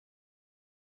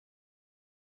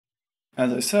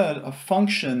As I said, a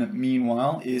function,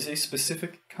 meanwhile, is a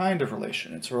specific kind of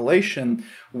relation. It's a relation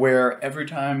where every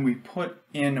time we put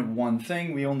in one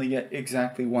thing, we only get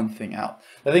exactly one thing out.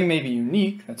 The thing may be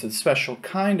unique, that's a special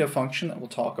kind of function that we'll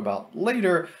talk about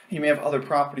later. You may have other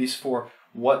properties for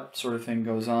what sort of thing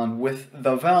goes on with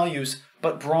the values,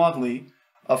 but broadly,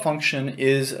 a function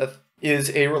is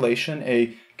a relation,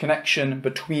 a connection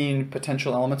between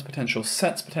potential elements, potential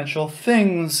sets, potential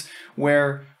things,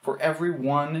 where for every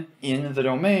one in the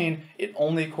domain, it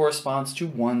only corresponds to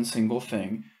one single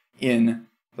thing in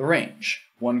the range.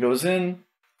 One goes in,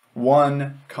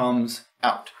 one comes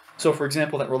out. So for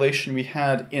example, that relation we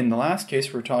had in the last case,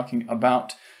 we were talking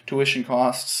about tuition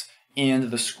costs and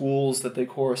the schools that they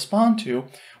correspond to,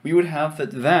 we would have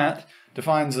that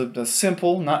defines a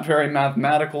simple, not very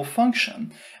mathematical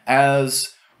function,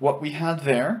 as what we had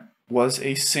there was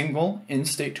a single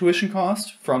in-state tuition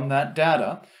cost from that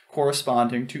data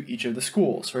corresponding to each of the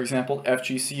schools. For example,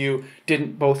 FGCU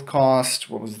didn't both cost,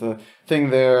 what was the thing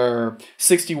there,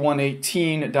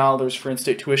 $61.18 for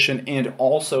in-state tuition and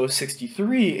also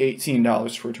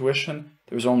 $63.18 for tuition.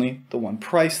 There was only the one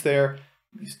price there,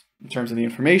 at least in terms of the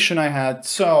information I had,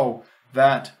 so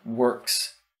that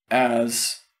works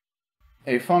as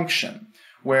a function,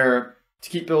 where to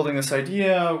keep building this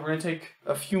idea, we're going to take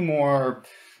a few more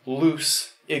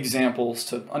loose examples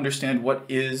to understand what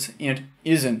is and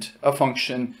isn't a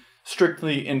function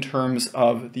strictly in terms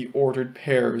of the ordered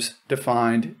pairs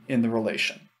defined in the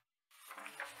relation.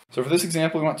 So for this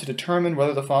example, we want to determine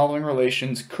whether the following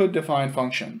relations could define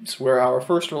functions, where our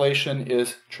first relation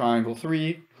is triangle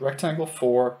 3, rectangle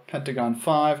 4, pentagon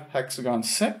 5, hexagon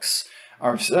 6.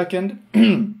 Our second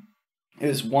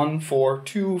is 1, 4,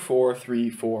 2, 4, 3,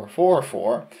 4, 4,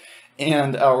 4.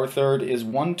 And our third is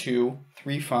 1, 2,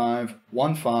 3, 5,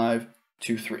 1, 5,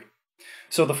 2, 3.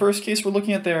 So the first case we're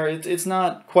looking at there, it's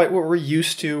not quite what we're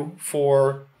used to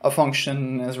for a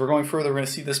function. As we're going further, we're going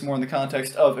to see this more in the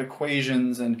context of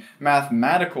equations and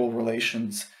mathematical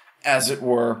relations, as it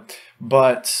were.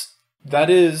 But that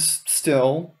is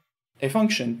still a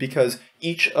function because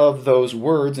each of those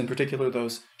words, in particular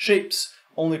those shapes,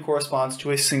 only corresponds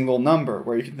to a single number,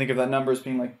 where you can think of that number as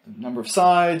being like the number of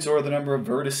sides or the number of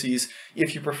vertices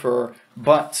if you prefer.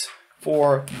 But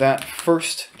for that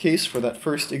first case, for that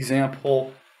first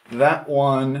example, that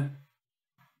one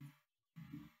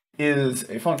is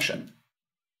a function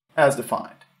as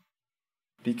defined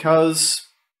because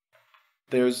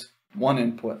there's one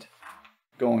input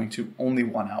going to only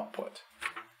one output.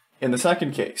 In the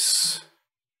second case,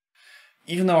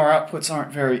 even though our outputs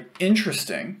aren't very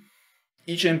interesting,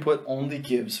 each input only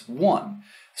gives one.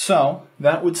 So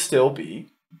that would still be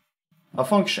a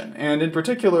function. And in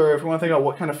particular, if we want to think about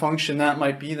what kind of function that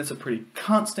might be, that's a pretty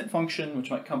constant function, which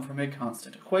might come from a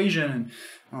constant equation. And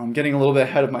I'm getting a little bit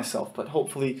ahead of myself, but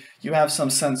hopefully you have some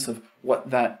sense of what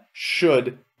that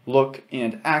should look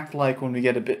and act like when we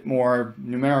get a bit more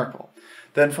numerical.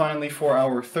 Then finally, for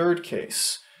our third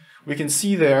case, we can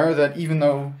see there that even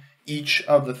though each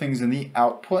of the things in the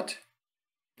output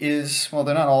is, well,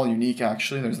 they're not all unique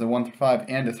actually, there's the 1 through 5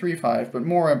 and a 3, 5, but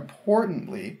more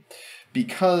importantly,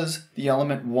 because the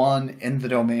element 1 in the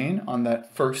domain on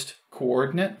that first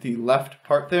coordinate, the left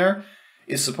part there,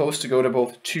 is supposed to go to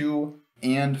both 2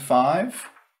 and 5,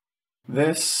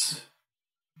 this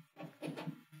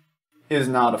is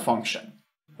not a function.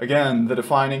 Again, the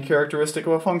defining characteristic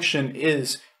of a function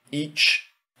is each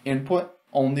input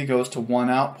only goes to one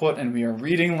output, and we are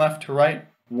reading left to right.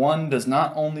 1 does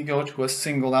not only go to a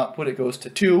single output, it goes to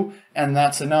 2, and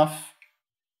that's enough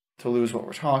to lose what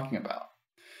we're talking about.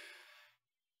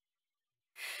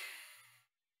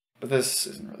 But this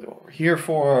isn't really what we're here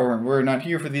for. We're not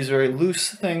here for these very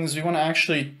loose things. We want to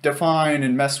actually define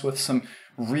and mess with some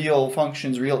real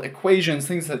functions, real equations,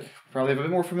 things that we probably have a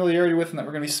bit more familiarity with and that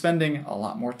we're going to be spending a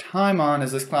lot more time on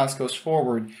as this class goes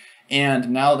forward. And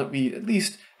now that we at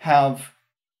least have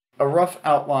a rough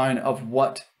outline of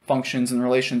what functions and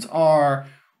relations are,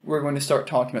 we're going to start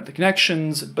talking about the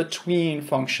connections between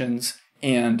functions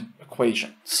and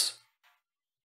equations.